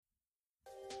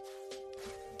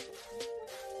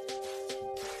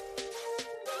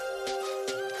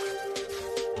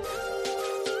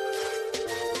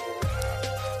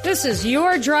This is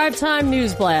your Drive Time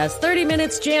News Blast. 30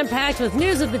 minutes jam-packed with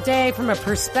news of the day from a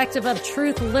perspective of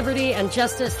truth, liberty, and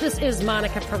justice. This is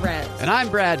Monica Perez. And I'm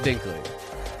Brad Binkley.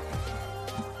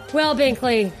 Well,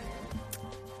 Binkley,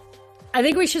 I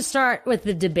think we should start with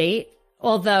the debate,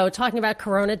 although talking about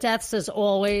corona deaths is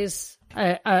always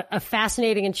a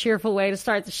fascinating and cheerful way to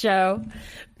start the show.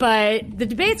 But the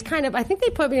debate's I think they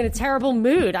put me in a terrible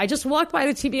mood. I just walked by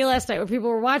the TV last night when people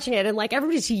were watching it, and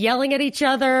everybody's yelling at each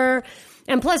other.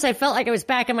 And plus, I felt like I was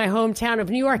back in my hometown of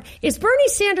New York. Is Bernie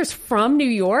Sanders from New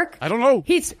York? I don't know.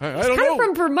 He's kind of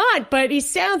from Vermont, but he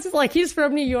sounds like he's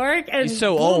from New York. And he's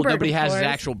so old, nobody has his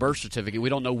actual birth certificate. We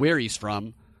don't know where he's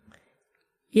from.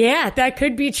 Yeah, that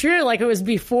could be true. It was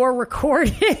before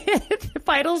recorded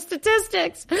vital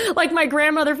statistics. Like my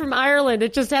grandmother from Ireland,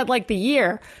 it just had the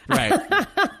year. Right.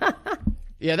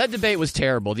 Yeah, that debate was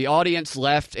terrible. The audience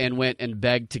left and went and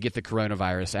begged to get the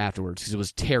coronavirus afterwards because it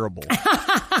was terrible.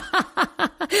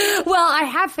 Well, I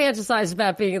have fantasized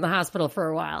about being in the hospital for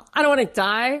a while. I don't want to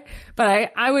die,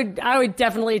 but I would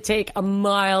definitely take a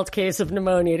mild case of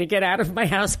pneumonia to get out of my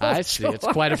household. I see. It's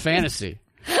quite a fantasy.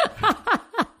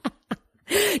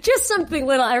 Just something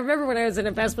little. I remember when I was an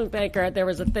investment banker, there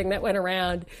was a thing that went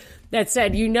around that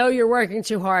said, you're working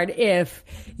too hard if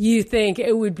you think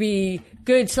it would be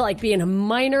good to be in a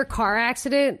minor car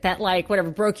accident that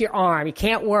broke your arm. You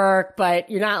can't work, but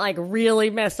you're not really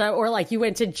messed up, or you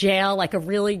went to jail, a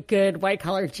really good white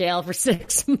collar jail for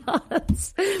 6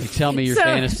 months. Tell me your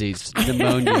fantasies.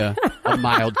 Pneumonia, a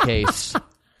mild case.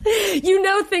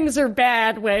 Things are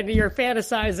bad when you're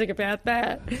fantasizing about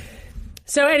that.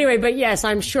 So anyway, but yes,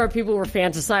 I'm sure people were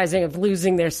fantasizing of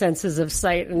losing their senses of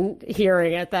sight and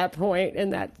hearing at that point in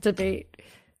that debate.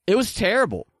 It was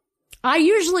terrible. I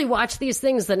usually watch these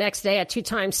things the next day at 2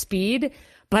 times speed,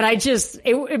 but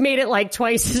it made it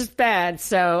twice as bad.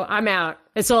 So I'm out.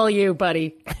 It's all you,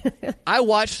 buddy. I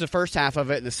watched the first half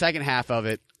of it, and the second half of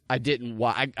it, I didn't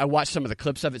watch. I watched some of the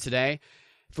clips of it today.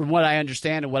 From what I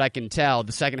understand and what I can tell,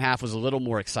 the second half was a little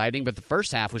more exciting, but the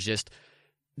first half was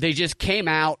they just came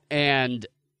out, and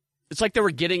it's like they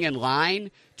were getting in line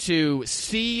to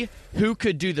see who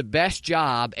could do the best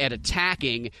job at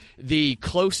attacking the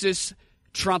closest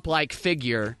Trump-like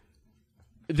figure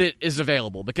that is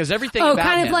available, because everything about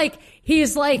kind him, of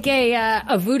he's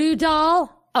a voodoo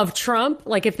doll of Trump.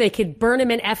 If they could burn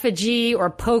him in effigy or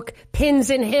poke pins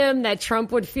in him, that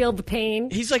Trump would feel the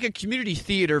pain. He's like a community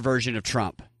theater version of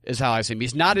Trump, is how I see him.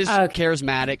 He's not as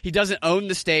charismatic. He doesn't own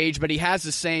the stage, but he has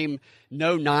the same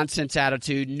no-nonsense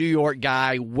attitude, New York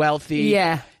guy, wealthy.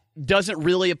 Yeah. Doesn't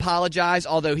really apologize,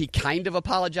 although he kind of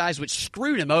apologized, which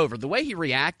screwed him over. The way he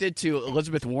reacted to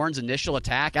Elizabeth Warren's initial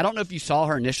attack, I don't know if you saw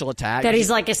her initial attack. That he's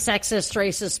a sexist,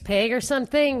 racist pig or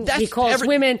something. He calls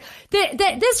women.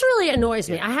 This really annoys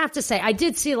me. I have to say, I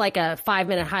did see a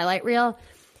 5-minute highlight reel.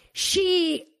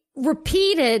 She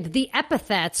repeated the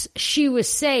epithets she was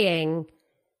saying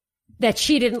that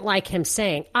she didn't like him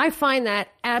saying. I find that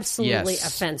absolutely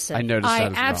offensive. I noticed that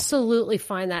as well. Absolutely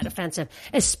find that offensive.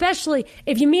 Especially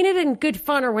if you mean it in good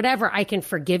fun or whatever, I can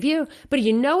forgive you. But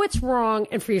it's wrong,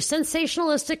 and for your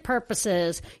sensationalistic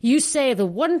purposes, you say the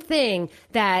one thing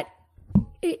that,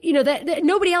 that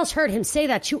nobody else heard him say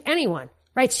that to anyone,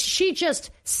 right? She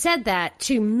just said that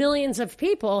to millions of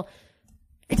people.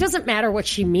 It doesn't matter what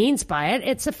she means by it.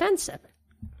 It's offensive.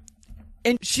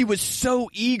 And she was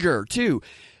so eager, too.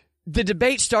 The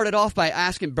debate started off by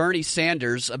asking Bernie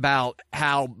Sanders about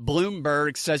how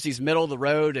Bloomberg says he's middle of the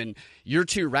road and you're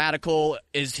too radical.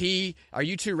 Are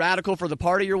you too radical for the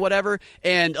party or whatever?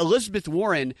 And Elizabeth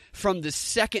Warren, from the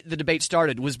second the debate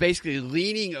started, was basically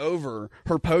leaning over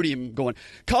her podium going,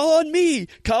 call on me.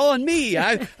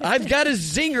 I've got a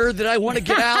zinger that I want to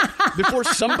get out before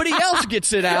somebody else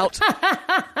gets it out.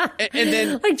 And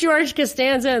then, like George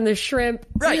Costanza and the shrimp.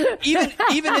 Right.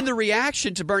 Even in the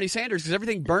reaction to Bernie Sanders, because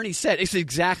everything Bernie said, it's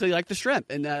exactly like the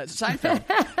shrimp in Seinfeld.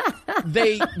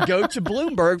 They go to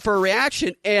Bloomberg for a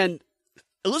reaction, and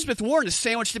Elizabeth Warren is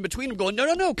sandwiched in between them going,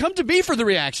 no, come to me for the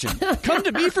reaction. Come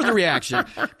to me for the reaction.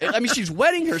 I mean, she's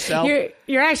wetting herself.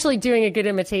 You're actually doing a good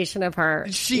imitation of her,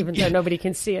 even though nobody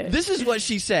can see it. This is what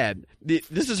she said.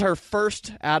 This is her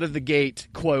first out-of-the-gate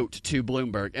quote to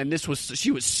Bloomberg, and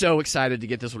she was so excited to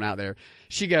get this one out there.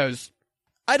 She goes,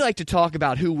 I'd like to talk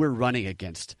about who we're running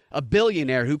against. A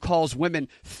billionaire who calls women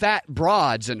fat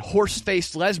broads and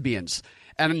horse-faced lesbians.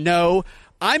 And no,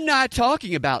 I'm not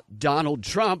talking about Donald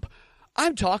Trump.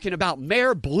 I'm talking about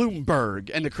Mayor Bloomberg.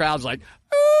 And the crowd's like,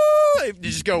 ooh, they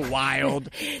just go wild.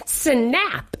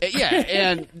 Snap. Yeah,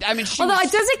 and I mean, although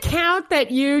does it count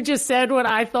that you just said what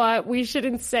I thought we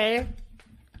shouldn't say?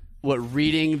 What,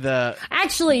 reading the...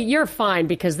 Actually, you're fine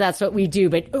because that's what we do.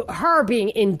 But her being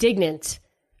indignant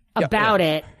about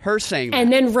it. Her saying that.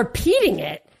 And then repeating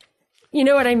it. You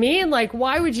know what I mean? Like,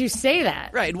 why would you say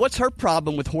that? Right. And what's her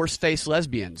problem with horse-faced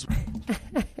lesbians?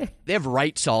 They have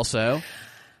rights also.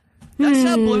 That's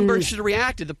how Bloomberg should have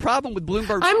reacted. The problem with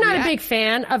Bloomberg... I'm not a big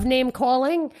fan of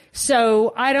name-calling,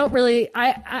 so I don't really...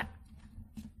 I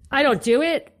don't do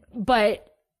it, but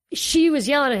she was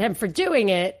yelling at him for doing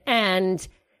it, and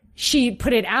she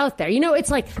put it out there. You know, it's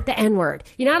like the N-word.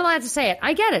 You're not allowed to say it.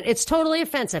 I get it. It's totally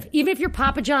offensive. Even if you're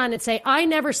Papa John and say, I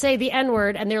never say the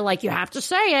N-word, and they're like, you have to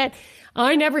say it.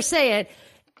 I never say it.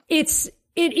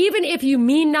 Even if you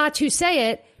mean not to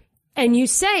say it, and you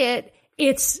say it,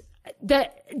 it's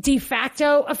the de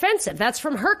facto offensive. That's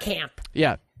from her camp.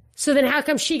 Yeah. So then how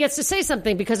come she gets to say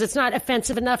something? Because it's not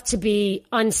offensive enough to be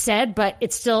unsaid, but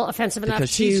it's still offensive enough to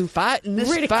she's fighting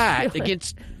this fight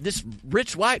against this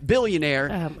rich white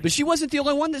billionaire. But she wasn't the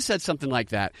only one that said something like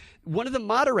that. One of the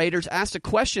moderators asked a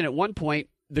question at one point.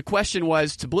 The question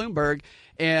was to Bloomberg,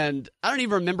 and I don't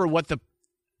even remember what the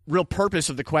real purpose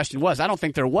of the question was. I don't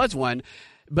think there was one.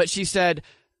 But she said,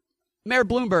 Mayor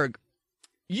Bloomberg,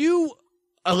 you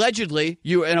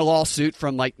were in a lawsuit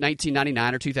from like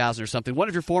 1999 or 2000 or something. One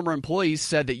of your former employees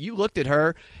said that you looked at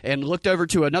her and looked over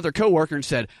to another coworker and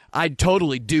said, I'd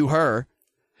totally do her.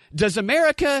 Does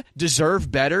America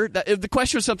deserve better? The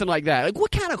question was something like that. Like,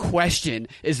 what kind of question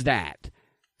is that?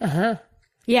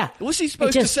 Yeah. What's he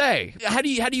supposed to say? How do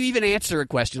you even answer a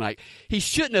question like, he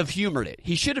shouldn't have humored it.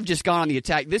 He should have just gone on the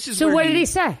attack. So what did he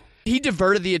say? He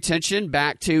diverted the attention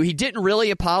back to, he didn't really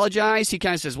apologize. He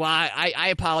kind of says, well, I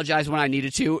apologized when I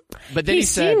needed to. But then he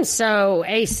said, seems so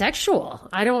asexual.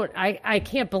 I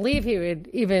can't believe he would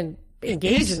even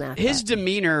engage in that. His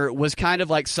demeanor was kind of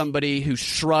like somebody who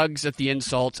shrugs at the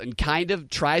insults and kind of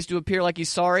tries to appear like he's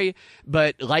sorry,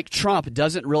 but like Trump,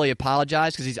 doesn't really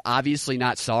apologize because he's obviously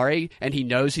not sorry, and he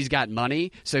knows he's got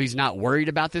money, so he's not worried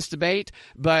about this debate.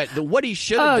 But what he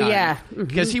should have done,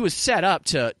 because he was set up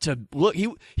to look,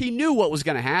 he knew what was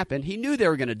going to happen. He knew they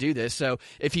were going to do this. So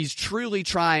if he's truly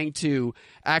trying to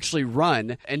actually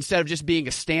run instead of just being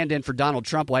a stand-in for Donald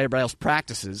Trump while everybody else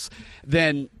practices,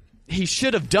 then he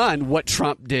should have done what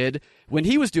Trump did when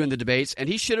he was doing the debates, and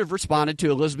he should have responded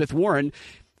to Elizabeth Warren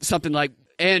something like,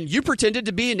 and you pretended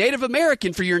to be a Native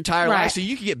American for your entire life so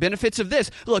you could get benefits of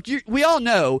this. Look, we all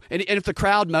know, and if the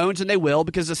crowd moans, and they will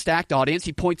because it's a stacked audience,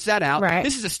 he points that out. Right.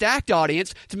 This is a stacked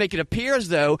audience to make it appear as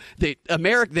though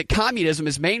that communism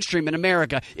is mainstream in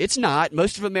America. It's not.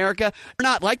 Most of America are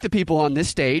not like the people on this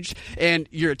stage, and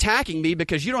you're attacking me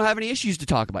because you don't have any issues to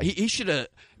talk about. He should have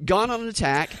gone on an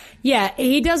attack. Yeah,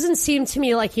 he doesn't seem to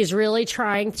me like he's really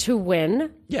trying to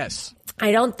win. Yes.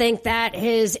 I don't think that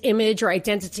his image or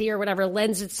identity or whatever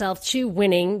lends itself to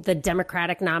winning the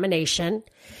Democratic nomination.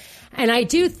 And I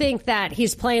do think that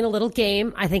he's playing a little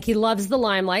game. I think he loves the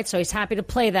limelight, so he's happy to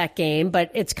play that game. But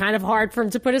it's kind of hard for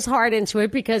him to put his heart into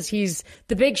it because he's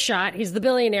the big shot. He's the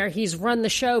billionaire. He's run the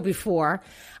show before.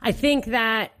 I think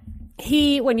that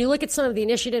when you look at some of the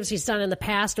initiatives he's done in the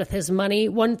past with his money,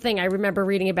 one thing I remember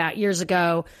reading about years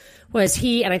ago was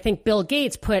he, and I think Bill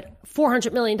Gates, put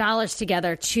 $400 million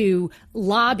together to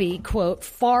lobby, quote,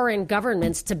 foreign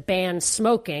governments to ban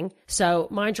smoking. So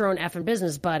mind your own effing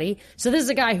business, buddy. So this is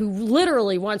a guy who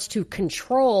literally wants to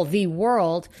control the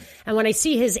world. And when I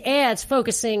see his ads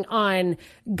focusing on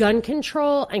gun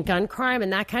control and gun crime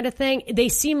and that kind of thing, they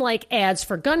seem like ads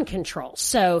for gun control.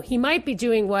 So he might be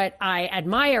doing what I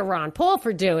admire Ron Paul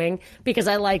for doing because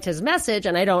I liked his message,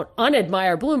 and I don't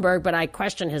unadmire Bloomberg, but I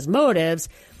question his motives.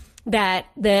 That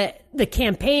the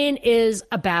campaign is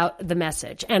about the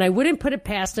message. And I wouldn't put it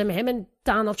past him. Him and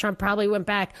Donald Trump probably went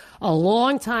back a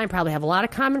long time, probably have a lot of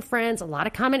common friends, a lot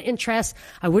of common interests.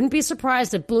 I wouldn't be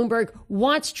surprised if Bloomberg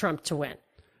wants Trump to win.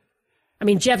 I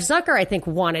mean, Jeff Zucker, I think,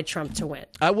 wanted Trump to win.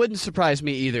 I wouldn't surprise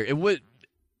me either.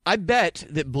 I bet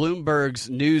that Bloomberg's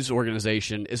news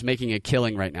organization is making a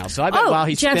killing right now. So I bet while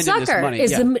he's spending this money. Jeff Zucker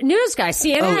is the news guy.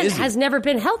 CNN has never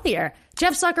been healthier.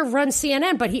 Jeff Zucker runs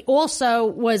CNN, but he also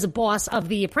was a boss of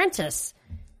The Apprentice.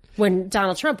 When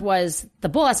Donald Trump was the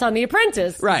boss on The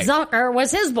Apprentice, Zucker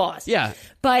was his boss. Yeah.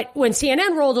 But when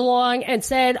CNN rolled along and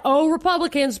said, oh,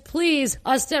 Republicans, please,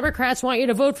 us Democrats want you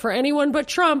to vote for anyone but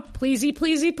Trump. Pleasey,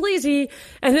 pleasey, pleasey.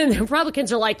 And then the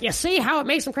Republicans are like, you see how it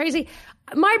makes them crazy?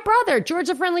 My brother, George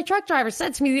the Friendly Truck Driver,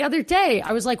 said to me the other day,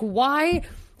 I was like, why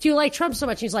do you like Trump so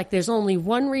much? He's like, there's only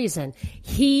one reason.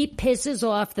 He pisses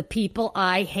off the people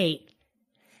I hate.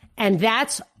 And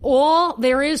that's all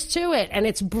there is to it. And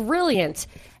it's brilliant.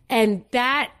 And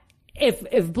that, if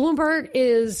Bloomberg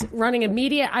is running a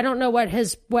media, I don't know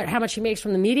how much he makes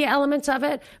from the media elements of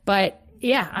it, but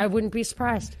yeah, I wouldn't be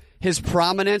surprised. his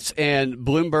prominence and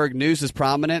Bloomberg News'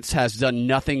 prominence has done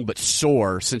nothing but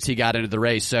soar since he got into the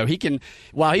race. So he can,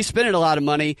 while he's spending a lot of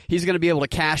money, he's going to be able to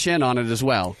cash in on it as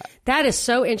well. That is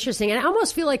so interesting. And I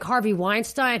almost feel like Harvey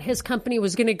Weinstein, his company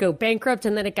was going to go bankrupt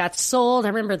and then it got sold. I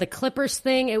remember the Clippers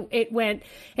thing. It went,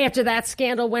 after that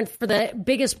scandal, went for the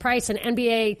biggest price an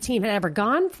NBA team had ever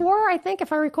gone for, I think,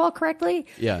 if I recall correctly.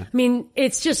 Yeah. I mean,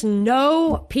 it's just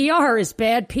no PR is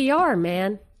bad PR,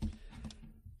 man.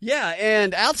 Yeah,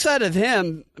 and outside of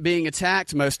him being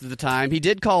attacked most of the time, he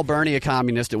did call Bernie a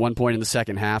communist at one point in the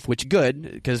second half, which good,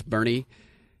 because Bernie,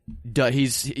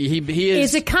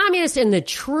 he's a communist in the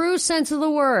true sense of the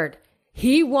word.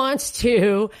 He wants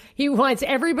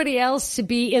everybody else to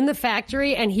be in the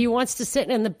factory, and he wants to sit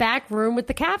in the back room with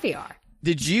the caviar.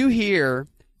 Did you hear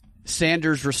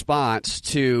Sanders' response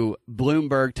to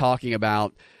Bloomberg talking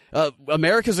about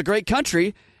America's a great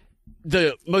country?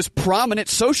 The most prominent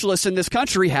socialist in this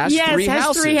country has three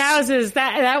houses. Three houses.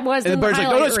 That was the Bird's like,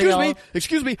 no, reel.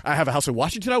 excuse me. I have a house in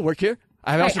Washington. I work here.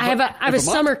 I have a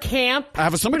summer camp. I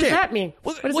have a summer camp. What does that mean?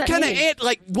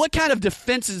 What kind of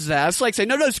defense is that? It's like saying,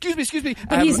 no, excuse me.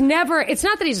 But it's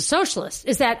not that he's a socialist.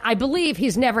 It's that I believe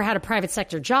he's never had a private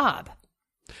sector job.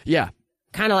 Yeah.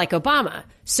 Kind of like Obama.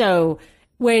 So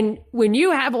when you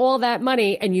have all that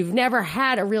money and you've never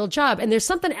had a real job, and there's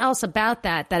something else about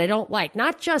that I don't like,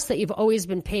 not just that you've always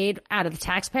been paid out of the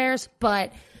taxpayers,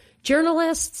 but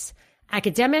journalists,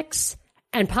 academics,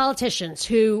 and politicians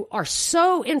who are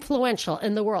so influential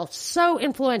in the world, so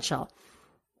influential,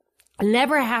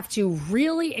 never have to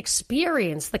really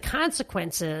experience the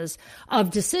consequences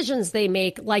of decisions they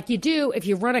make like you do if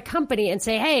you run a company and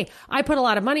say, hey, I put a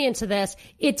lot of money into this.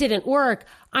 It didn't work.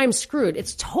 I'm screwed.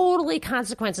 It's totally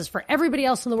consequences for everybody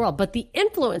else in the world. But the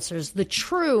influencers, the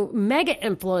true mega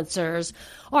influencers,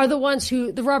 are the ones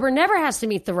who the rubber never has to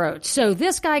meet the road. So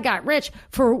this guy got rich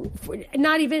for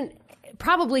not even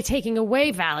probably taking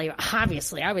away value.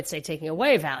 Obviously, I would say taking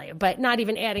away value, but not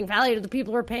even adding value to the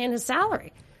people who are paying his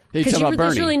salary. Because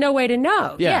there's really no way to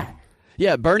know.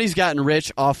 Yeah, Bernie's gotten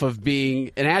rich off of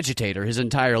being an agitator his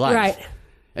entire life. Right.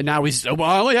 And now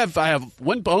I only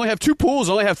have 2 pools,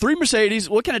 I only have 3 Mercedes.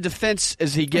 What kind of defense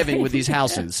is he giving with these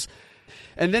houses?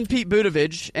 And then Pete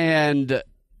Buttigieg and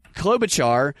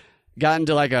Klobuchar got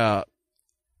into like a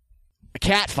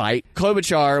cat fight.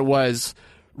 Klobuchar was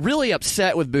really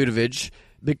upset with Buttigieg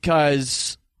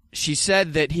because she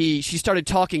said that she started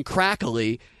talking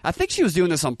crackly. I think she was doing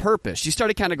this on purpose. She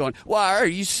started kind of going, "Why are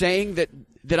you saying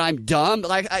that I'm dumb?"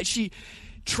 She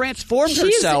transformed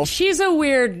herself. She's a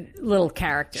weird little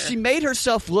character. She made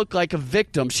herself look like a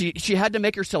victim. She had to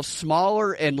make herself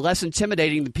smaller and less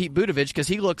intimidating than Pete Buttigieg because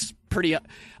he looks pretty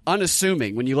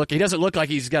unassuming when you look. He doesn't look like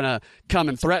he's going to come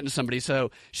and threaten somebody. So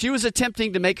she was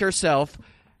attempting to make herself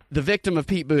the victim of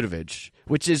Pete Buttigieg,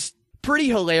 which is pretty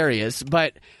hilarious,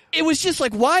 but it was just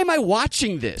like, why am I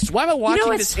watching this? Why am I watching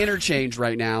this interchange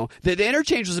right now? The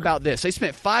interchange was about this. They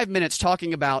spent 5 minutes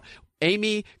talking about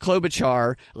Amy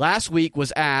Klobuchar last week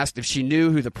was asked if she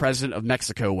knew who the president of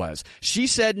Mexico was. She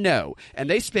said no. And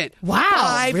they spent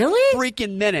 5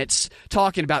 freaking minutes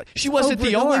talking about it. She wasn't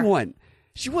the only one.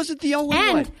 She wasn't the only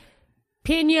one.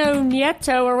 Pino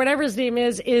Nieto, or whatever his name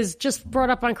is just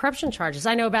brought up on corruption charges.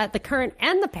 I know about the current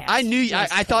and the past.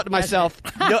 I thought to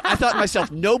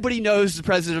myself, nobody knows the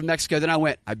president of Mexico. Then I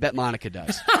went, I bet Monica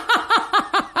does.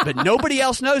 But nobody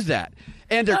else knows that.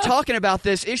 And they're talking about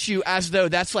this issue as though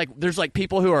that's like, there's like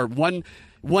people who are one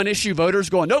issue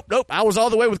voters going, nope, I was all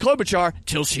the way with Klobuchar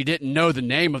till she didn't know the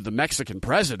name of the Mexican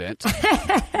president.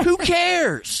 Who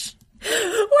cares?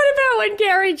 What about when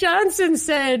Gary Johnson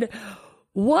said,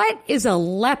 what is a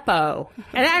Aleppo?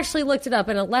 And I actually looked it up,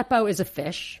 and Aleppo is a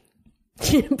fish.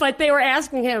 But they were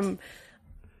asking him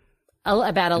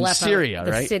about Aleppo. Syria,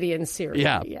 the right? city in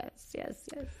Syria. Yeah. Yes.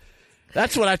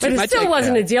 That's what I took. But it still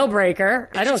wasn't a deal breaker.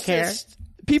 I don't care.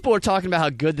 People are talking about how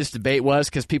good this debate was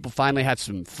because people finally had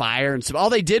some fire and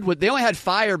all they did was they only had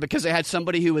fire because they had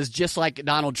somebody who was just like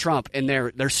Donald Trump in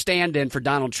their stand-in for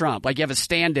Donald Trump. Like you have a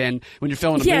stand-in when you're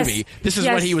filming a movie. This is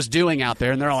what he was doing out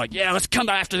there, and they're all like, "Yeah, let's come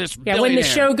after this." Yeah, when the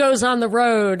show goes on the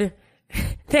road,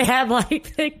 they have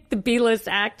like the B-list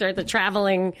actor, the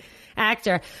traveling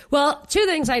actor. Well,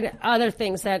 other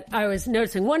things that I was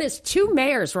noticing. One is 2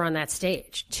 mayors were on that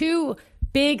stage. 2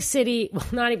 big city, well,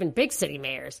 not even big city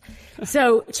mayors.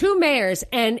 So 2 mayors.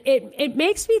 And it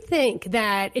makes me think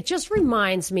that it just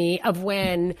reminds me of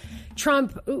when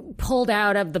Trump pulled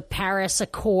out of the Paris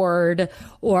Accord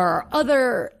or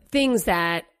other things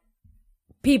that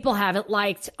people haven't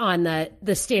liked on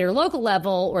the state or local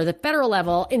level or the federal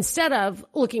level, instead of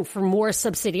looking for more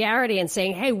subsidiarity and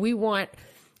saying, hey, we want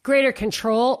greater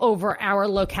control over our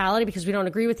locality because we don't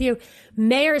agree with you.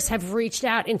 Mayors have reached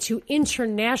out into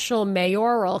international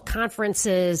mayoral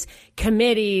conferences,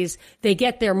 committees. They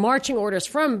get their marching orders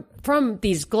from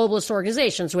these globalist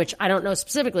organizations, which I don't know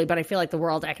specifically, but I feel like the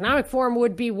World Economic Forum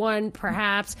would be one,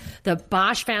 perhaps. The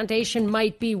Bosch Foundation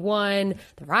might be one,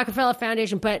 the Rockefeller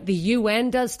Foundation, but the UN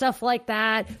does stuff like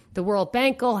that. The World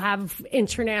Bank will have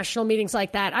international meetings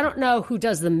like that. I don't know who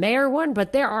does the mayor one,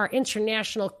 but there are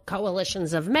international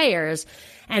coalitions of mayors,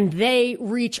 and they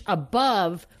reach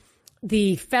above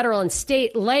the federal and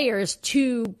state layers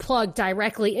to plug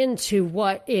directly into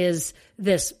what is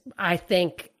this, I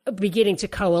think, beginning to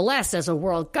coalesce as a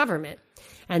world government.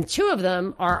 And 2 of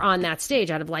them are on that stage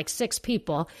out of like 6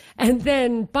 people. And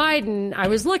then Biden, I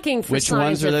was looking for Which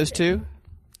ones are those 2?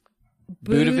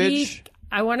 Buttigieg?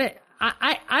 I don't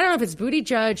know if it's Booty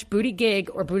Judge, Booty Gig,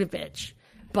 or Buttigieg,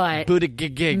 but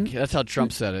Buttigieg. That's how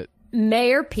Trump said it.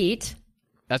 Mayor Pete.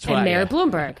 That's right. And Mayor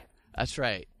Bloomberg. That's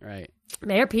right. Right.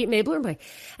 Mayor Pete, Mayor Bloomberg.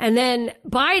 And then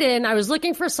Biden, I was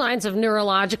looking for signs of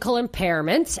neurological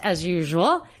impairment, as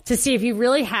usual, to see if he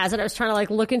really has it. I was trying to like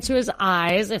look into his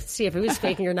eyes to see if he was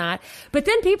faking or not. But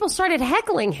then people started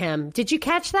heckling him. Did you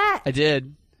catch that? I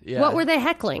did. Yeah. What were they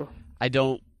heckling? I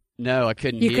don't know. I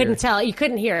couldn't hear. You couldn't tell. You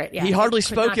couldn't hear it. Yeah. He hardly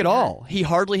spoke at all. He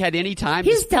hardly had any time.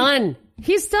 He's done.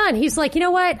 He's done. He's like, you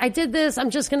know what? I did this. I'm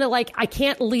just going to I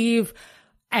can't leave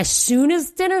as soon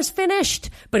as dinner's finished,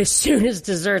 but as soon as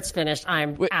dessert's finished,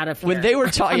 I'm out of here. When they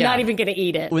were I'm not even going to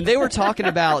eat it. When they were talking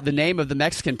about the name of the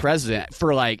Mexican president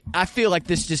for I feel like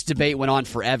this debate went on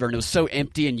forever and it was so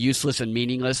empty and useless and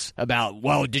meaningless about,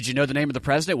 well, did you know the name of the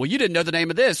president? Well, you didn't know the name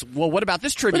of this. Well, what about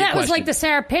this trivia question? Well, that was like the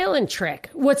Sarah Palin trick.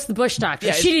 What's the Bush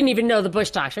Doctrine? Yeah, she didn't even know the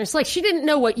Bush Doctrine. It's like she didn't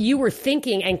know what you were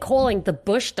thinking and calling the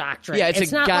Bush Doctrine. Yeah,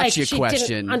 it's a not gotcha like she question.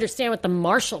 Didn't understand what the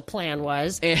Marshall Plan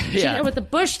was. Yeah. She didn't know what the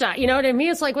Bush Doctrine, you know what I mean?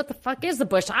 It's like, what the fuck is the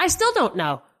Bush? I still don't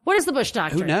know. What is the Bush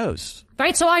Doctrine? Who knows?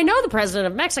 Right? So I know the president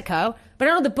of Mexico, but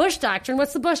I don't know the Bush Doctrine.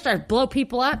 What's the Bush Doctrine? Blow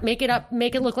people up, make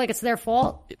it look like it's their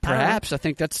fault? Perhaps. I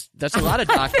think that's a lot of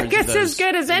doctrines. I think it's as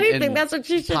good as anything. That's what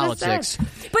she should have said.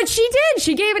 But she did.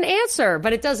 She gave an answer,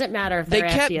 but it doesn't matter if they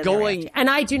kept going. And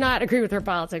I do not agree with her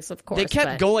politics, of course. They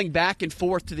kept going back and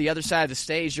forth to the other side of the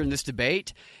stage during this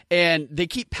debate, and they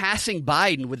keep passing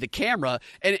Biden with the camera,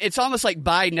 and it's almost like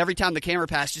Biden, every time the camera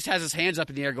passes, just has his hands up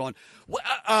in the air going,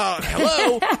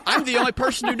 hello, I'm the only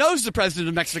person who knows the president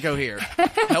of Mexico here.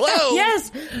 Hello.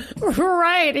 Yes,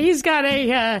 right. He's got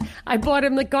I bought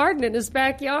him the garden in his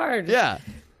backyard. Yeah.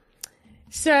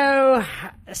 So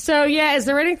yeah, is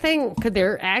there anything, could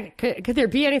there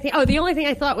be anything? Oh, the only thing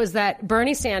I thought was that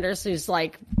Bernie Sanders, who's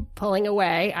pulling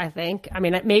away, I think. I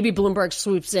mean, maybe Bloomberg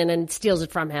swoops in and steals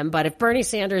it from him, but if Bernie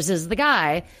Sanders is the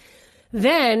guy,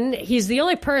 then he's the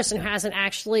only person who hasn't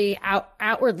actually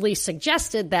outwardly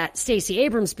suggested that Stacey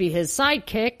Abrams be his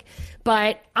sidekick.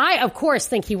 But I, of course,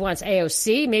 think he wants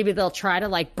AOC. Maybe they'll try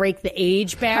to break the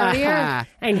age barrier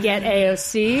and get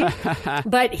AOC.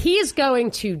 But he's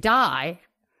going to die.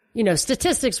 You know,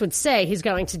 statistics would say he's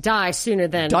going to die sooner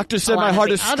than Doctor said my heart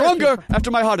is stronger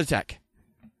after my heart attack.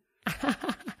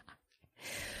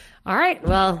 All right.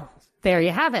 Well, there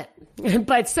you have it.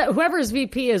 But whoever's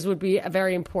VP is would be a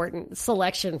very important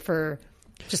selection for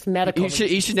just medical.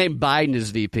 You should name Biden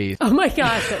as VP. Oh my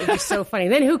gosh, that would be so funny.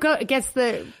 Then who gets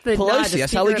the Pelosi?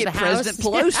 That's how we get President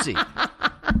Pelosi.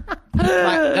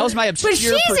 That was my obscure. But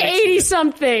she's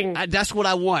 80-something. That's what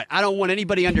I want. I don't want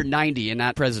anybody under 90 in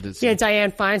that presidency. Yeah,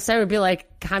 Dianne Feinstein would be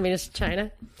like communist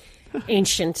China,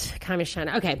 ancient communist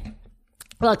China. Okay,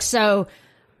 look, so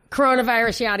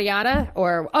coronavirus, yada yada.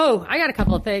 I got a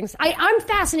couple of things. I'm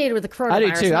fascinated with the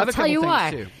coronavirus. I do too. I'll tell you why.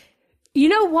 Too. You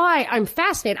know why I'm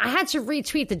fascinated? I had to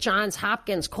retweet the Johns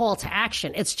Hopkins call to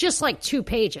action. It's just 2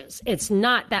 pages. It's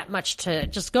not that much to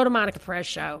just go to Monica Perez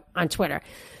Show on Twitter.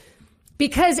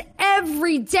 Because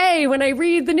every day when I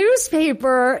read the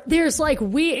newspaper, there's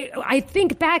I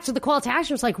think back to the call to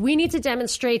action. It's we need to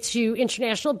demonstrate to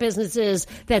international businesses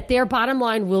that their bottom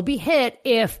line will be hit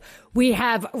if we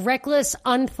have reckless,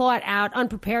 unthought out,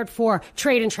 unprepared for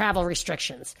trade and travel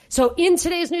restrictions. So in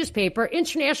today's newspaper,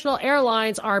 international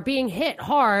airlines are being hit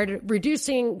hard,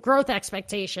 reducing growth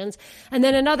expectations. And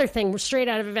then another thing, straight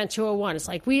out of Event 201, it's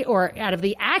out of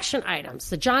the action items,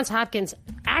 the Johns Hopkins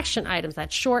action items,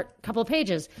 that short couple of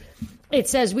pages, it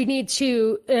says we need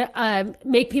to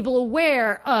make people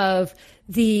aware of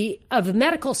the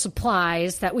medical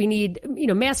supplies that we need,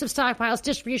 massive stockpiles,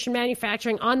 distribution,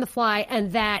 manufacturing on the fly,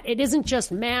 and that it isn't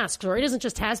just masks or it isn't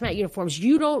just hazmat uniforms.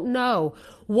 You don't know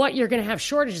what you're going to have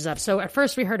shortages of. So at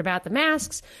first we heard about the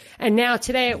masks, and now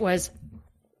today it was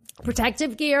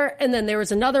protective gear. And then there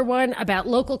was another one about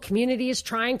local communities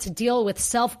trying to deal with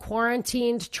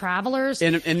self-quarantined travelers.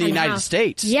 In the United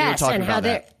States. Yes, and how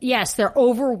they're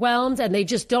overwhelmed and they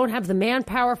just don't have the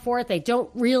manpower for it. They don't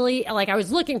really, like I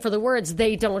was looking for the words,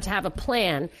 they don't have a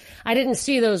plan. I didn't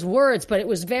see those words, but it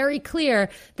was very clear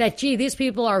that, gee, these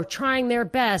people are trying their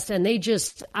best and they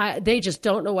just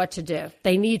don't know what to do.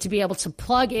 They need to be able to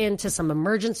plug into some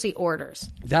emergency orders.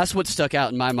 That's what stuck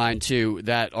out in my mind too,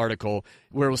 that article,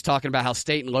 where it was talking about how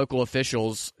state and local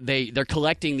officials, they're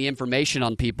collecting the information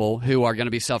on people who are going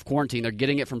to be self-quarantined. They're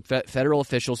getting it from federal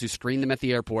officials who screen them at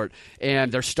the airport,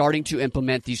 and they're starting to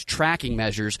implement these tracking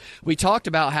measures. We talked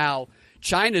about how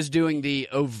China's doing the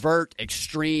overt,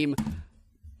 extreme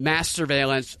mass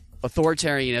surveillance,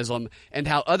 authoritarianism, and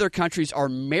how other countries are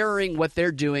mirroring what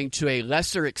they're doing to a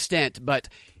lesser extent. But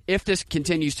if this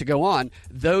continues to go on,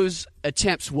 those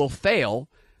attempts will fail.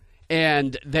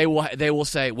 And they will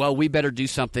say, well, we better do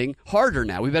something harder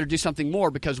now. We better do something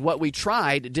more because what we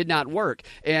tried did not work.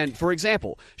 And, for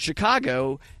example,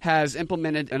 Chicago has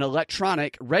implemented an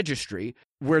electronic registry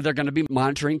where they're going to be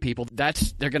monitoring people.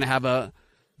 They're going to have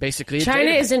basically a China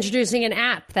database. Is introducing an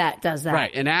app that does that.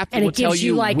 Right, an app that and will it gives tell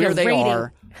you like where a they rating.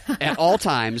 are at all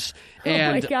times.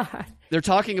 And oh, my God. They're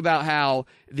talking about how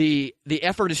the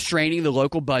effort is straining the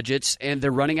local budgets and they're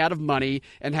running out of money,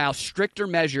 and how stricter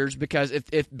measures, because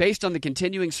if based on the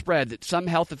continuing spread that some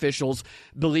health officials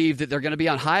believe that they're going to be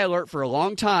on high alert for a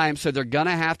long time, so they're going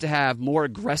to have more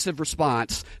aggressive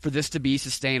response for this to be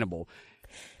sustainable.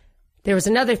 There was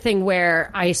another thing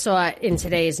where I saw in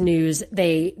today's news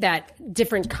that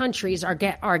different countries are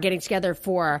getting together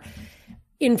for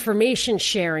information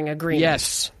sharing agreements.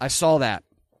 Yes, I saw that.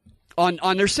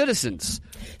 On their citizens.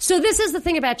 So this is the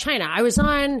thing about China. I was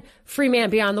on Free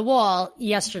Man Beyond the Wall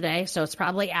yesterday, so it's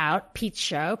probably out. Pete's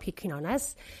show, Pete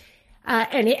Quinones.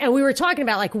 And we were talking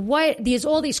about like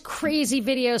all these crazy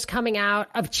videos coming out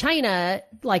of China,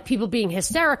 like people being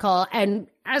hysterical. And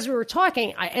as we were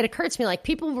talking, it occurred to me like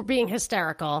people were being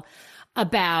hysterical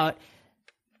about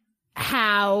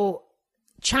how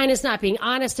China's not being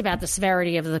honest about the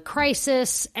severity of the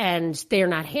crisis and they're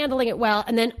not handling it well.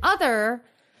 And then other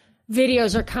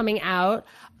videos are coming out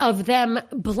of them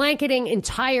blanketing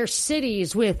entire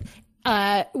cities with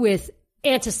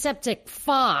antiseptic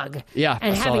fog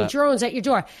and having drones at your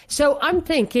door. So I'm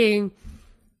thinking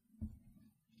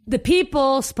the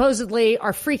people supposedly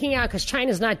are freaking out because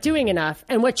China's not doing enough.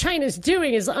 And what China's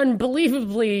doing is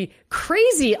unbelievably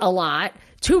crazy a lot.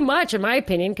 Too much, in my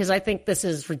opinion, because I think this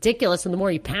is ridiculous. And the more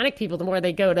you panic people, the more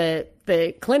they go to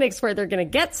the clinics where they're going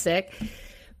to get sick.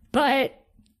 But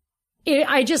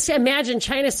I just imagine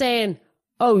China saying,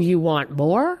 oh, you want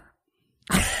more?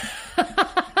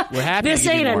 We're happy this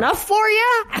ain't enough for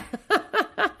you?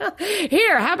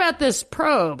 Here, how about this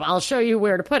probe? I'll show you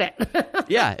where to put it.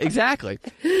 Yeah, exactly.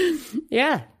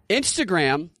 Yeah.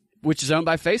 Instagram, which is owned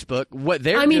by Facebook,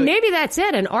 maybe that's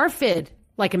it. An RFID,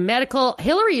 like a medical.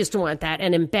 Hillary used to want that,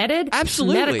 an embedded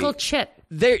medical chip.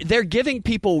 They're giving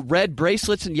people red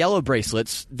bracelets and yellow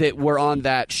bracelets that were on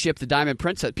that ship, the Diamond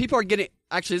Princess. People are getting.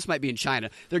 Actually, this might be in China.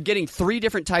 They're getting 3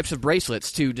 different types of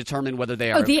bracelets to determine whether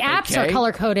they are. Oh, the apps are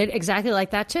color coded exactly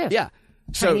like that too. Yeah.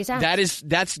 So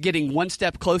that's getting one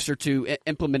step closer to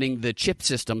implementing the chip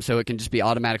system, so it can just be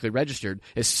automatically registered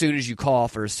as soon as you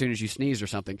cough or as soon as you sneeze or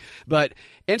something. But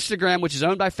Instagram, which is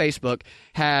owned by Facebook,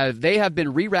 they have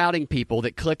been rerouting people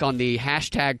that click on the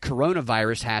hashtag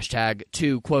coronavirus hashtag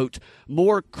to, quote,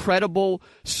 more credible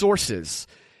sources.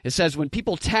 It says when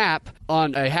people tap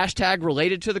on a hashtag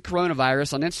related to the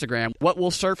coronavirus on Instagram, what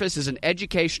will surface is an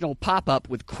educational pop-up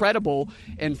with credible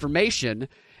information,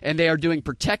 and they are doing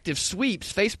protective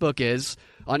sweeps, Facebook is,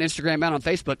 on Instagram and on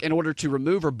Facebook, in order to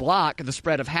remove or block the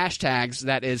spread of hashtags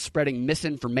that is spreading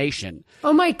misinformation.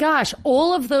 Oh my gosh,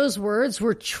 all of those words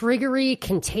were triggery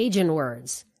contagion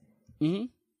words. Mm-hmm.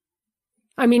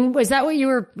 I mean, was that what you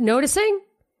were noticing?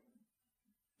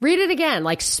 Read it again,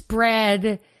 like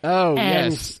spread. Oh,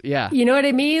 yes. Yeah. You know what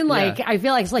I mean? Like, yeah. I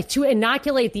feel like it's like to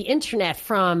inoculate the internet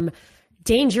from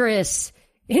dangerous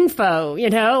info,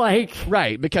 like.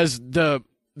 Right, because the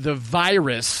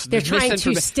virus. They're trying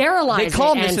to sterilize it. They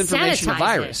call and misinformation a sanitize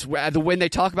virus. it. When they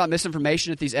talk about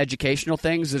misinformation at these educational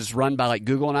things that's run by like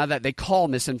Google and all that, they call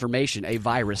misinformation a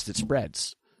virus that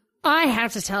spreads. I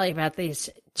have to tell you about these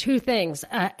 2 things.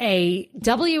 A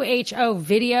WHO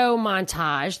video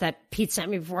montage that Pete sent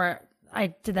me before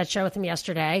I did that show with him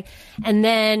yesterday. And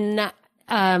then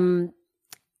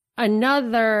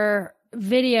another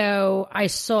video I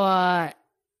saw,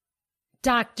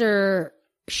 Dr.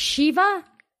 Shiva.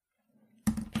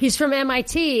 He's from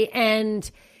MIT, and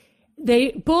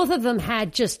both of them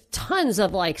had just tons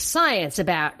of like science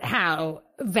about how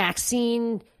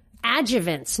vaccine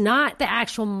adjuvants, not the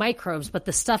actual microbes, but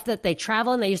the stuff that they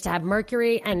travel in. They used to have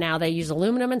mercury and now they use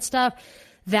aluminum and stuff,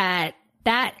 that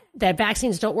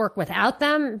vaccines don't work without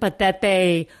them, but that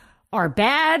they are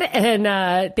bad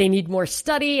and they need more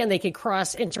study and they can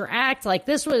cross interact. Like,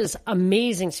 this was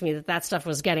amazing to me that stuff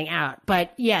was getting out.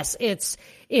 But yes, it's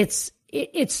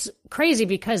crazy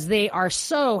because they are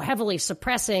so heavily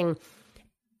suppressing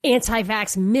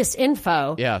anti-vax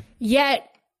misinfo. Yeah. Yet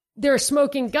they're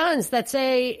smoking guns that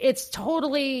say it's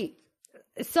totally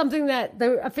something that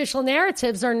the official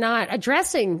narratives are not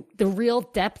addressing the real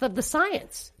depth of the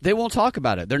science. They won't talk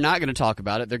about it. They're not going to talk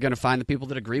about it. They're going to find the people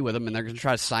that agree with them, and they're going to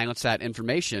try to silence that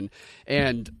information.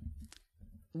 And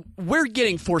we're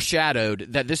getting foreshadowed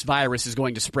that this virus is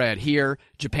going to spread here,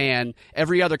 Japan,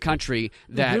 every other country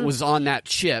that was on that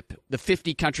ship, the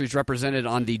 50 countries represented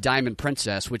on the Diamond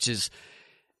Princess, which is,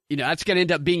 that's going to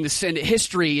end up being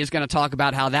history is going to talk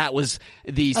about how that was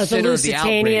the center of the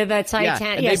outbreak. The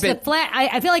Titanic. Yes,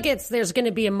 I feel like there's going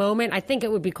to be a moment, I think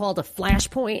it would be called a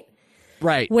flashpoint.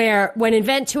 Right. Where when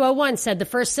Invent 201 said the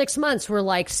first 6 months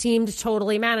were seemed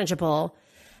totally manageable.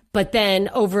 But then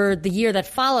over the year that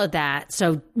followed that,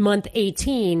 so month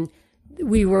 18,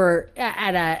 we were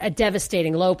at a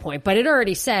devastating low point. But it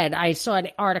already said, I saw an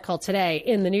article today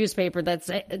in the newspaper, that's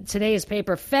today's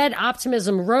paper, Fed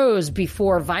optimism rose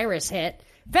before virus hit.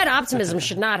 Fed optimism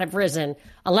should not have risen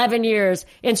 11 years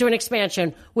into an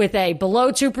expansion with a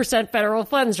below 2% federal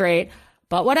funds rate.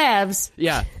 But whatevs.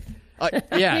 Yeah.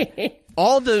 Yeah.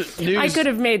 All the news. I could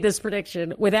have made this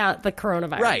prediction without the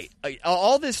coronavirus. Right.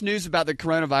 All this news about the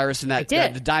coronavirus and that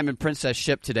the Diamond Princess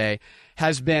ship today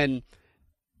has been,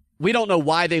 we don't know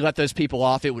why they let those people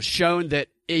off. It was shown that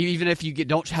even if you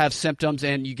don't have symptoms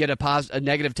and you get a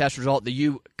negative test result, that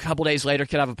you a couple days later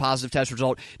could have a positive test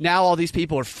result. Now all these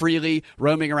people are freely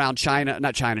roaming around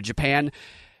Japan.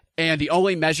 And the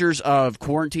only measures of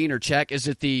quarantine or check is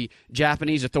that the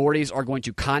Japanese authorities are going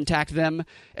to contact them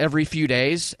every few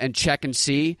days and check and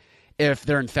see if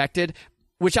they're infected,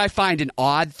 which I find an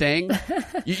odd thing.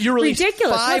 You release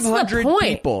 500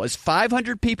 people. It's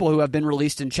 500 people who have been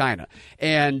released in China.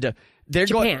 And they're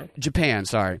Japan,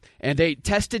 sorry. And they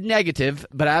tested negative,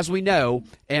 but as we know,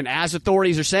 and as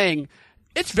authorities are saying,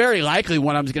 it's very likely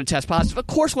one of them is going to test positive. Of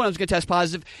course one of them is going to test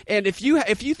positive. And if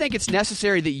you think it's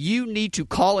necessary that you need to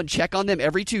call and check on them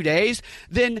every 2 days,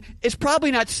 then it's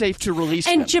probably not safe to release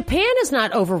them. And Japan is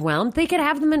not overwhelmed. They could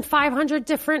have them in 500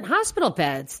 different hospital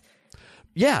beds.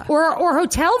 Yeah. Or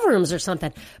hotel rooms or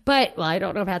something. But, well, I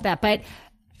don't know about that. But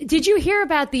did you hear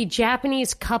about the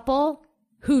Japanese couple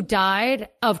who died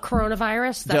of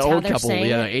coronavirus? That's the how old they're couple, saying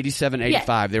 87, 85.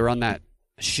 Yeah. They were on that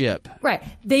ship. Right.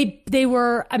 They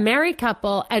were a married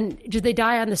couple, and did they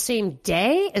die on the same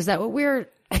day? Is that what we're...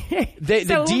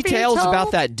 the details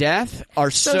about that death are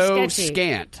so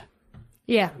scant.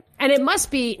 Yeah. And it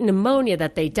must be pneumonia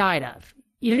that they died of.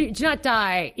 You do not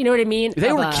die, you know what I mean?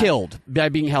 They were killed by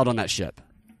being held on that ship.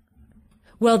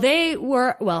 Well, they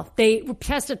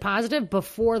tested positive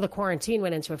before the quarantine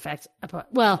went into effect.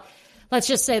 Well, let's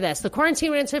just say this. The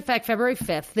quarantine went into effect February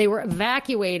 5th. They were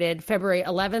evacuated February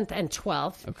 11th and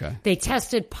 12th. Okay. They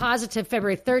tested positive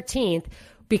February 13th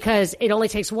because it only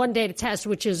takes 1 day to test,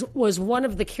 which was one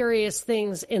of the curious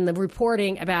things in the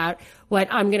reporting about what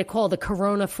I'm going to call the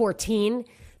Corona 14,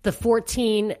 the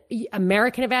 14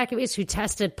 American evacuees who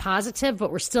tested positive but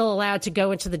were still allowed to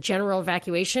go into the general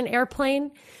evacuation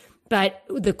airplane. But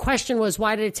the question was,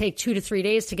 why did it take 2 to 3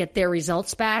 days to get their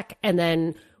results back? And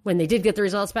then when they did get the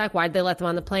results back, why did they let them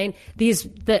on the plane?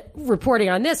 The reporting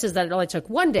on this is that it only took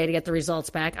 1 day to get the results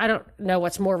back. I don't know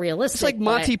what's more realistic. It's like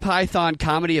Monty Python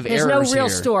comedy of errors. There's no real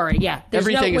here. story. Yeah.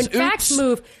 Everything is when facts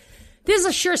move, this is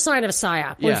a sure sign of a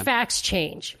psyop when facts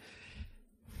change.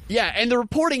 Yeah, and the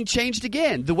reporting changed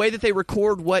again. The way that they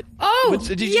record what...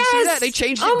 did you see that? They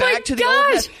changed it back to the old... Oh,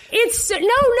 my gosh!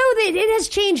 It has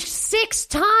changed 6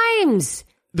 times.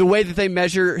 The way that they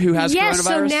measure who has coronavirus?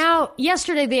 So now,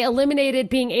 yesterday, they eliminated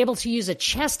being able to use a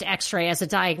chest x-ray as a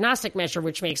diagnostic measure,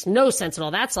 which makes no sense at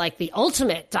all. That's like the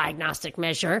ultimate diagnostic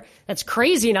measure. That's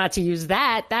crazy not to use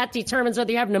that. That determines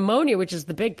whether you have pneumonia, which is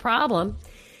the big problem.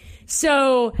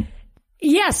 So...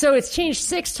 yeah, so it's changed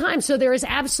 6 times. So there is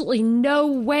absolutely no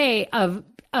way of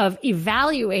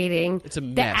evaluating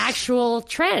the actual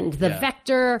trend. The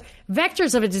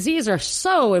vectors of a disease are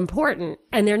so important,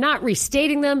 and they're not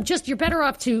restating them. Just, you're better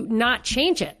off to not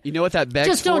change it. You know what that begs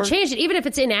Just don't change it. Even if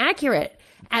it's inaccurate,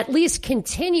 at least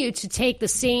continue to take the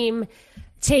same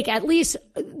take at least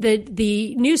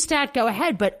the new stat, go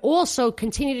ahead, but also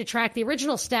continue to track the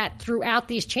original stat throughout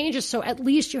these changes. So at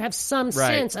least you have some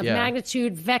sense of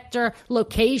magnitude, vector,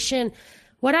 location,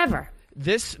 whatever.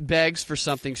 This begs for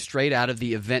something straight out of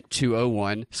the Event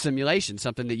 201 simulation,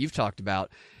 something that you've talked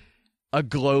about. A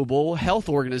global health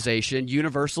organization,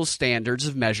 universal standards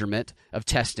of measurement, of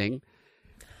testing.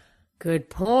 Good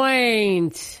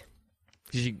point.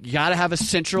 You got to have a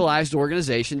centralized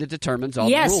organization that determines all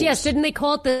the rules. Yes. Didn't they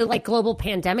call it the global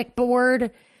pandemic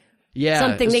board? Yeah.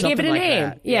 Something. They gave it a like name.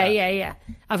 That. Yeah.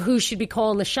 Of who should be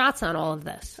calling the shots on all of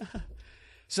this.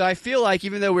 So I feel like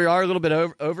even though we are a little bit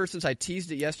over since I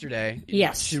teased it yesterday.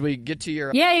 Yes. Should we get to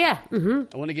your... Yeah.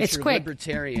 Mm-hmm. I want to get your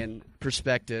libertarian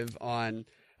perspective on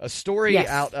a story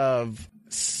out of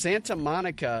Santa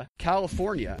Monica,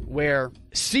 California, where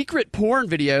secret porn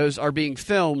videos are being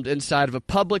filmed inside of a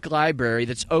public library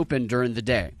that's open during the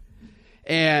day.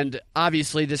 And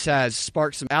obviously this has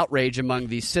sparked some outrage among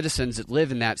the citizens that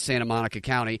live in that Santa Monica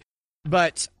County.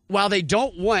 But while they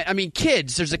don't want,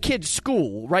 kids, there's a kids'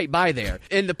 school right by there.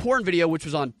 In the porn video, which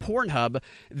was on Pornhub,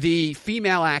 the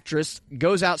female actress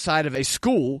goes outside of a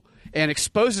school and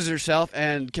exposes herself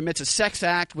and commits a sex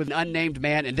act with an unnamed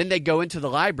man, and then they go into the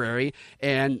library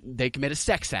and they commit a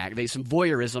sex act. There's some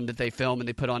voyeurism that they film and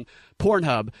they put on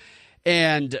Pornhub.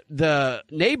 And the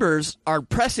neighbors are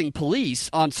pressing police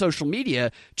on social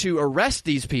media to arrest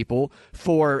these people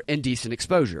for indecent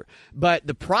exposure. But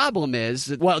the problem is,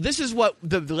 this is what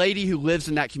the lady who lives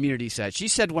in that community said. She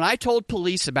said, when I told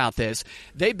police about this,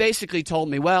 they basically told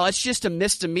me, well, it's just a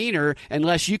misdemeanor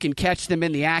unless you can catch them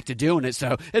in the act of doing it.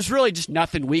 So it's really just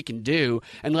nothing we can do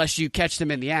unless you catch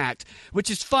them in the act, which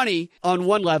is funny on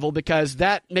one level because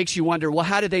that makes you wonder, well,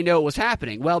 how did they know it was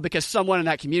happening? Well, because someone in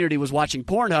that community was watching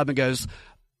Pornhub and goes,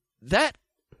 that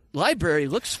library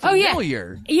looks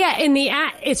familiar. In the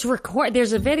it's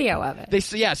there's a video of it.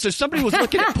 So somebody was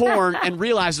looking at porn and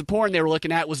realized the porn they were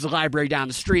looking at was the library down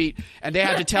the street, and they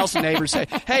had to tell some neighbors, say,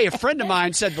 hey, a friend of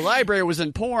mine said the library was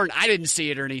in porn. I didn't see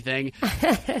it or anything.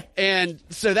 And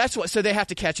so so they have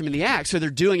to catch them in the act. So they're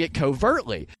doing it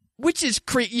covertly. Which is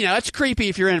it's creepy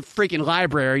if you're in a freaking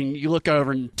library and you look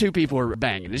over and two people are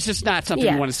banging. It's just not something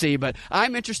you want to see. But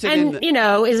I'm interested in.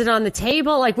 And is it on the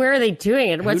table? Like, where are they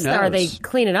doing it? Are they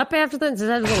cleaning up after them? Does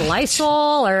that have a little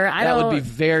Lysol or That would be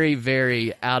very,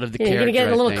 very out of the character. You're gonna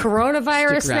get a little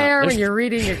coronavirus there when you're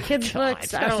reading your kids'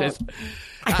 books. I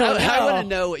want to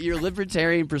know what your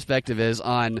libertarian perspective is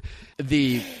on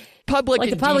the public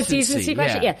decency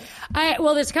question. Yeah.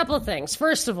 Well, there's a couple of things.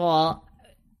 First of all,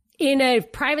 in a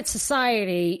private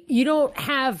society, you don't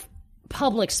have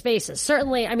public spaces.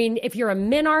 Certainly, if you're a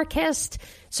minarchist,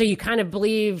 so you kind of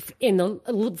believe in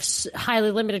the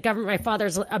highly limited government. My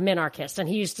father's a minarchist, and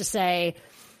he used to say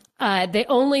the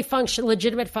only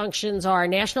legitimate functions are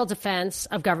national defense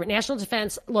of government, national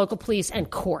defense, local police, and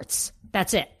courts.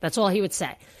 That's it. That's all he would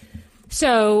say.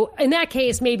 So in that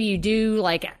case, maybe you do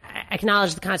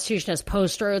acknowledge the Constitution as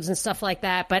post roads and stuff like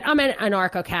that. But I'm an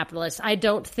anarcho-capitalist. I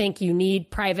don't think you need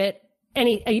public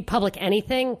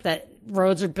anything. That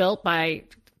roads are built by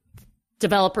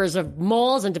developers of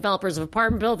malls and developers of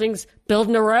apartment buildings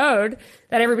building a road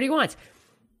that everybody wants.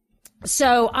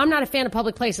 So I'm not a fan of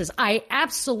public places. I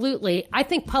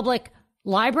think public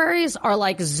libraries are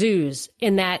like zoos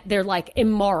in that they're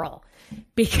immoral.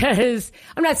 Because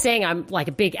I'm not saying I'm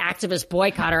a big activist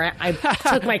boycotter. I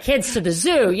took my kids to the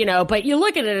zoo, but you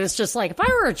look at it, it's just if I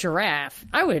were a giraffe,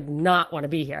 I would not want to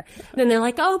be here. And then they're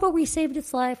like, oh, but we saved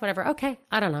its life, whatever. Okay,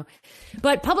 I don't know.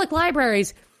 But public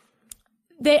libraries,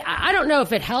 I don't know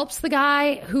if it helps the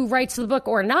guy who writes the book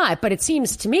or not, but it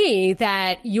seems to me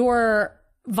that you're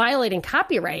violating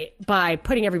copyright by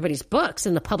putting everybody's books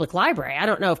in the public library. I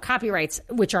don't know if copyrights,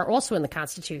 which are also in the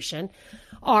Constitution,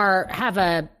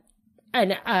 have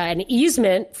an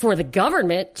easement for the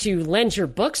government to lend your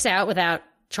books out without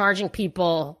charging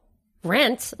people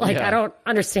rent. I don't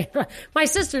understand. My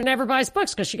sister never buys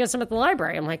books because she gets them at the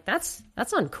library. I'm like, that's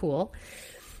uncool.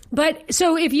 But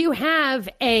so if you have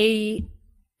a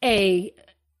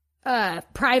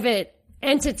private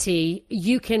entity,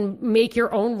 you can make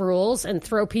your own rules and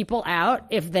throw people out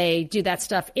if they do that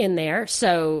stuff in there.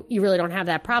 So you really don't have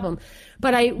that problem.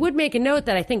 But I would make a note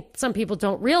that I think some people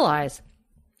don't realize,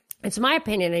 it's my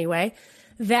opinion anyway,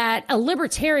 that a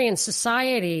libertarian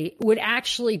society would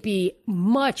actually be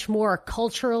much more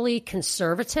culturally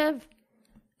conservative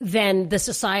than the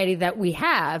society that we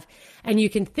have. And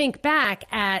you can think back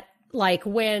at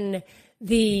when in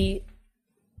the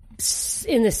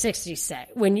 60s, say,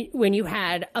 when you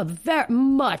had a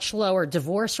much lower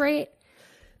divorce rate,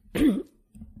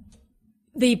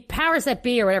 the powers that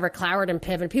be or whatever, Cloward and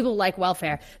Piven, people like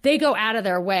welfare, they go out of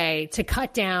their way to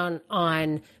cut down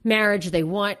on marriage. They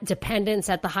want dependents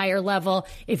at the higher level.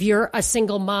 If you're a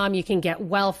single mom, you can get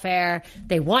welfare.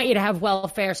 They want you to have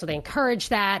welfare, so they encourage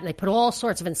that, and they put all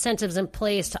sorts of incentives in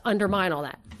place to undermine all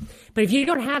that. But if you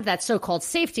don't have that so-called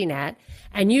safety net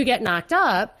and you get knocked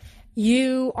up,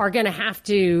 you are going to have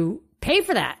to pay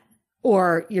for that.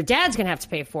 Or your dad's going to have to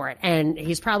pay for it. And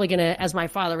he's probably going to, as my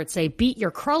father would say, beat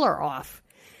your cruller off.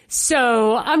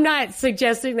 So I'm not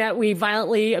suggesting that we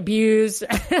violently abuse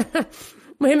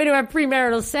women who have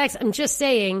premarital sex. I'm just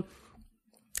saying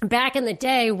back in the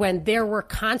day when there were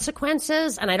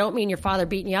consequences, and I don't mean your father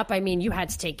beating you up, I mean you had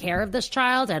to take care of this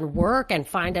child and work and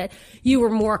find it, you were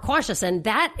more cautious. And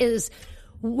that is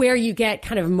where you get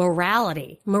kind of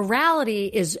morality. Morality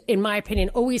is, in my opinion,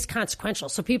 always consequential.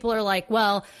 So people are like,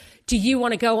 well, do you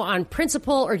want to go on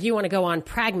principle or do you want to go on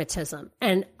pragmatism?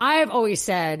 And I've always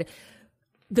said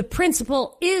the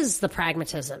principle is the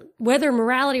pragmatism. Whether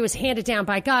morality was handed down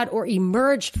by God or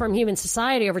emerged from human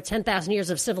society over 10,000 years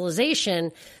of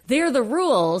civilization, they're the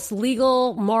rules,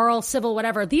 legal, moral, civil,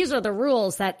 whatever. These are the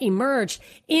rules that emerged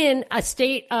in a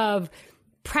state of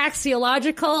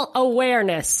praxeological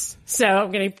awareness. So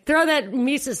I'm going to throw that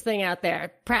Mises thing out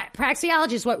there.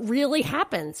 Praxeology is what really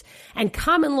happens. And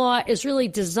common law is really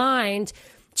designed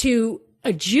to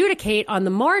adjudicate on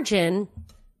the margin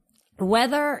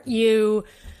whether you,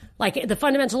 like the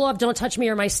fundamental law of don't touch me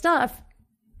or my stuff,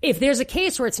 if there's a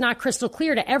case where it's not crystal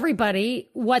clear to everybody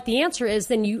what the answer is,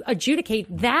 then you adjudicate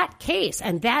that case.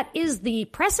 And that is the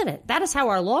precedent. That is how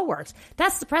our law works.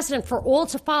 That's the precedent for all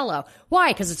to follow.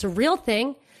 Why? Because it's a real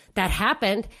thing that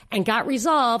happened and got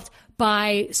resolved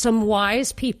by some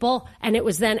wise people, and it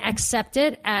was then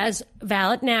accepted as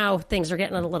valid. Now things are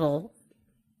getting a little,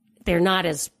 they're not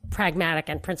as pragmatic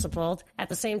and principled at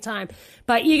the same time.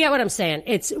 But you get what I'm saying.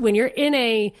 It's when you're in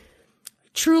a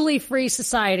truly free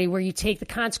society where you take the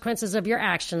consequences of your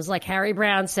actions, like Harry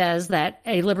Brown says that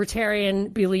a libertarian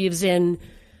believes in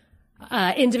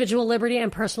individual liberty and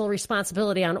personal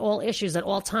responsibility on all issues at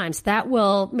all times. That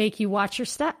will make you watch your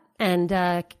step, and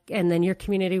then your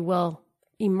community will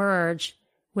emerge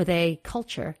with a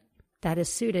culture that is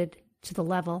suited to the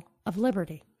level of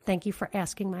liberty. Thank you for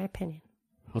asking my opinion.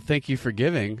 Well, thank you for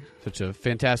giving such a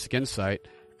fantastic insight.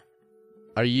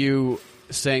 Are you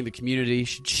saying the community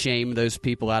should shame those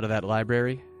people out of that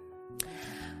library?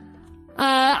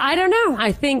 I don't know.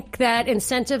 I think that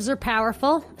incentives are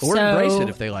powerful. Or embrace it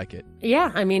if they like it.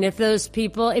 Yeah, I mean, if those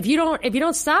people, if you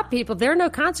don't stop people, if there are no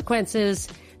consequences,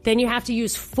 then you have to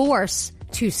use force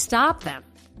to stop them.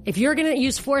 If you're going to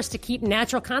use force to keep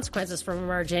natural consequences from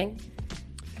emerging,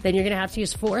 then you're going to have to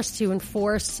use force to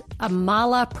enforce a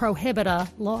mala prohibita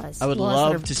laws. I would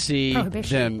love to see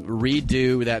them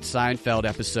redo that Seinfeld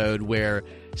episode where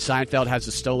Seinfeld has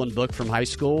a stolen book from high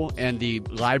school and the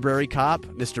library cop,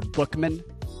 Mr. Bookman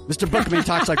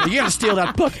talks like, you're going to steal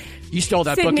that book. You stole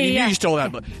that book and you knew you stole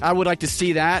that book. I would like to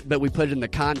see that, but we put it in the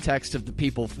context of the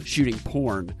people shooting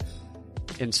porn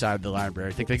inside the library.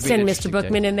 I think they could send Mr.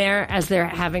 Bookman in there as they're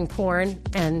having porn,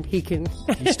 and he can.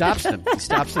 He stops them. He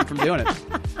stops them from doing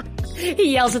it.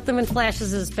 He yells at them and flashes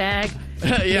his badge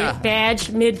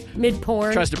mid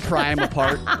porn. Tries to pry them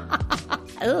apart.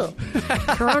 Oh,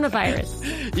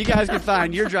 coronavirus. You guys can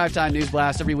find your Drive Time News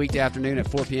Blast every weekday afternoon at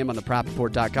 4 p.m. on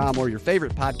thepropreport.com or your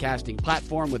favorite podcasting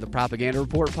platform with the Propaganda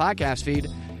Report podcast feed.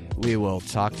 We will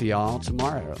talk to y'all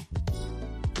tomorrow.